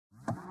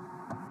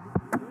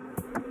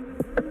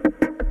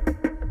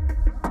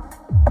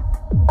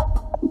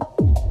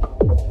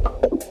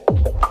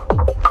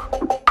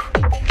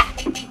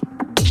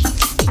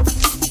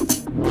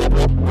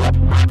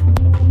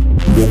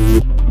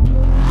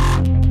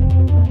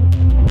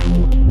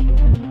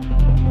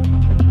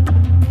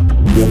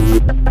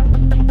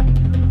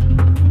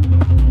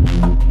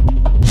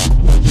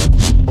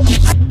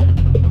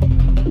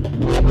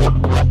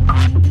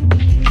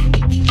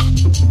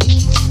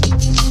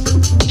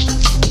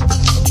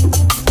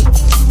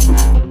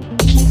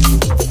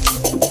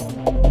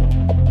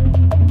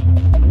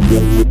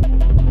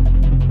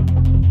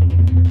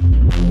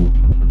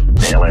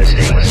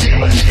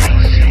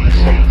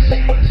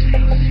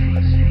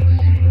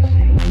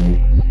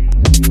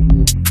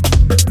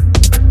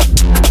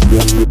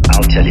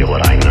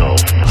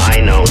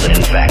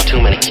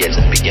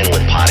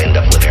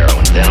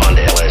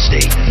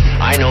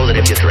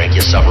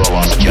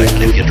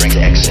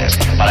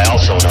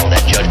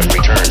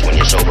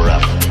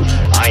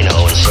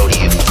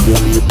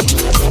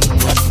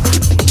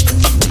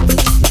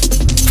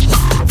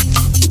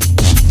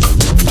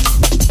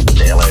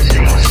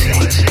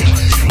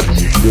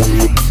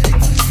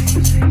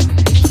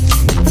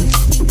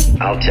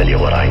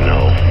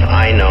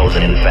I know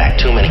that in fact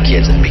too many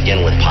kids that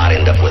begin with pot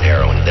end up with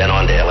heroin, then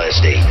on to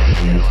LSD.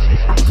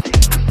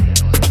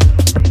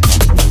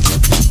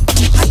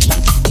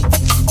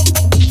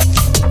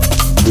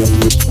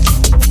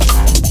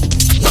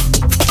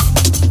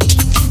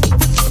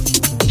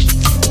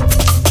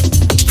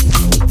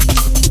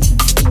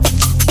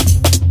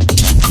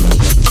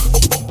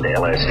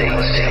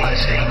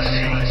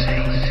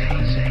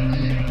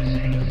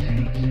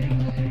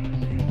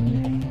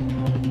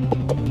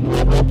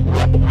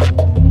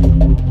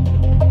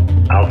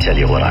 I'll tell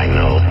you what I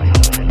know.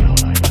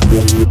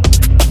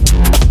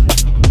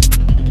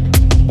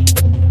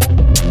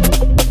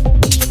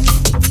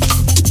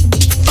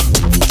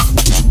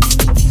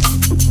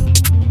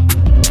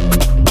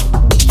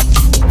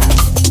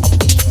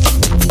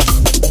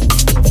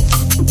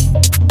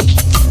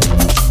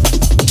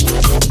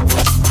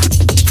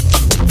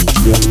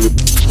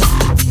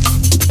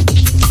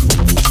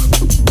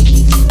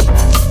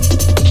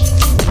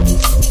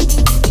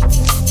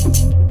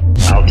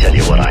 I'll tell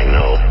you what I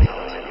know.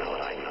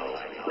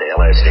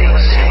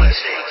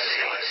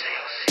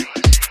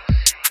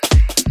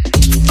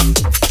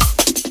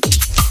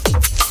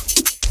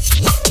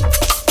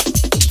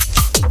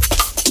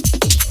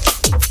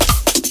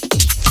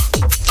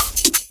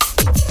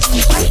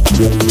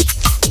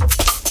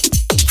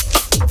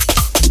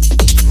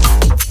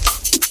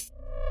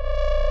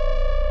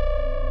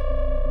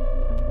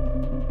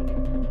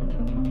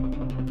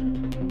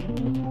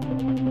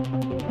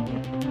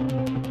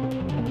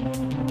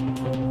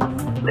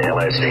 The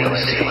LSD.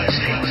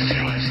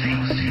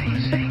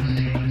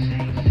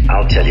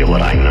 I'll tell you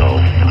what I know.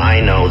 I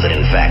know that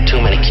in fact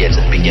too many kids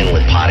that begin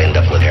with pot end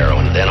up with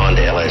heroin, then on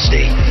to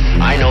LSD.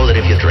 I know that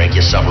if you drink,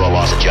 you suffer a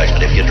loss of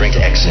judgment if you drink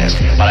to excess.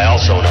 But I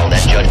also know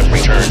that judgment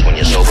returns when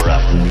you sober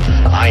up.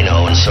 I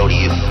know, and so do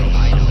you.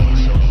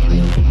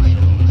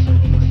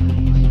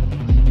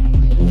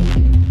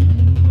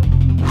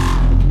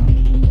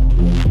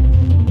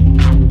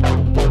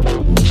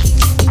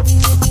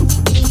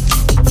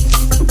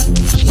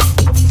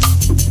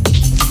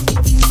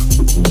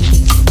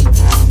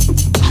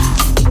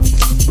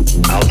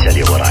 I'll tell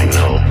you what I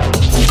know.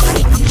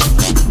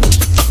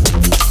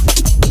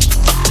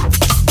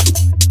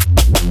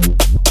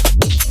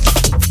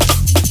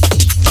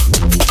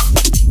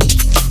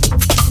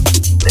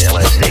 The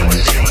LSD.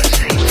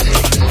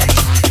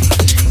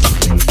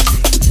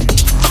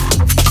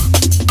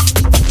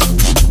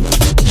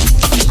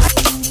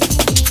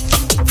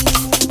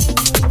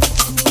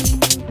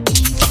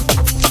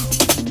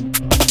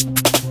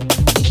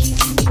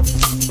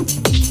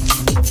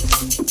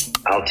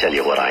 I'll tell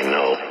you what I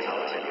know.